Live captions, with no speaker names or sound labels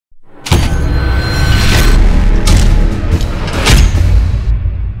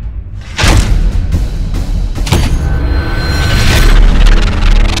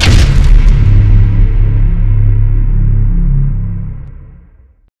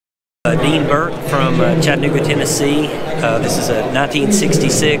Dean Burke from Chattanooga, Tennessee. This is a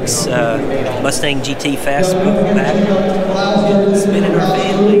 1966 Mustang GT Fastback. It's been in our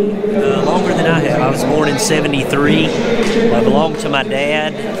family longer than I have. I was born in '73. I belonged to my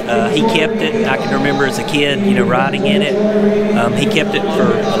dad. He kept it. I can remember as a kid, riding in it. He kept it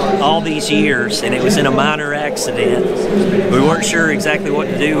for all these years, and it was in a minor accident. We weren't sure exactly what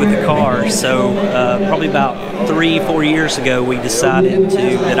to do with the car, so probably about 3-4 years ago, we decided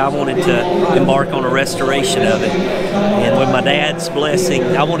that I wanted to embark on a restoration of it. And with my dad's blessing,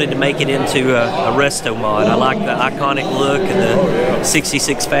 I wanted to make it into a Restomod. I like the iconic look of the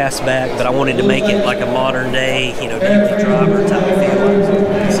 '66 Fastback, but I wanted to make it like a modern day, daily driver type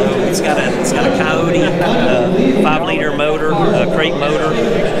feel. So it's got a Coyote 5-liter motor, crate motor.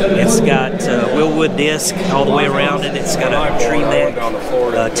 It's got Willwood disc all the way around it. It's got a Tremec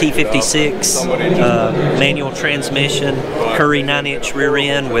T56 manual transmission, Curry 9-inch rear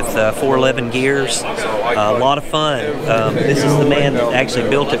end with 411 gears. A lot of fun. This is the man that actually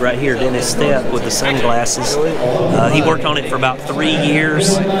built it right here, Dennis Stepp, with the sunglasses. He worked on it for about 3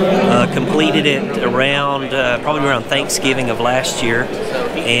 years, completed it probably around Thanksgiving of last year.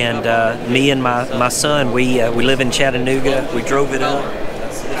 And me and my son, we live in Chattanooga. We drove it up.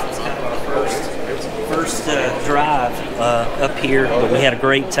 This was kind of our first drive up here, but we had a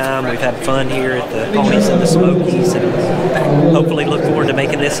great time. We've had fun here at the Ponies and the Smokies, and hopefully look forward to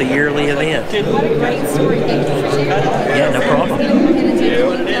making this a yearly event. What a great story. Thank you for sharing. Yeah, no problem.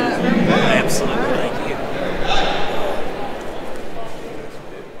 Absolutely. Absolutely.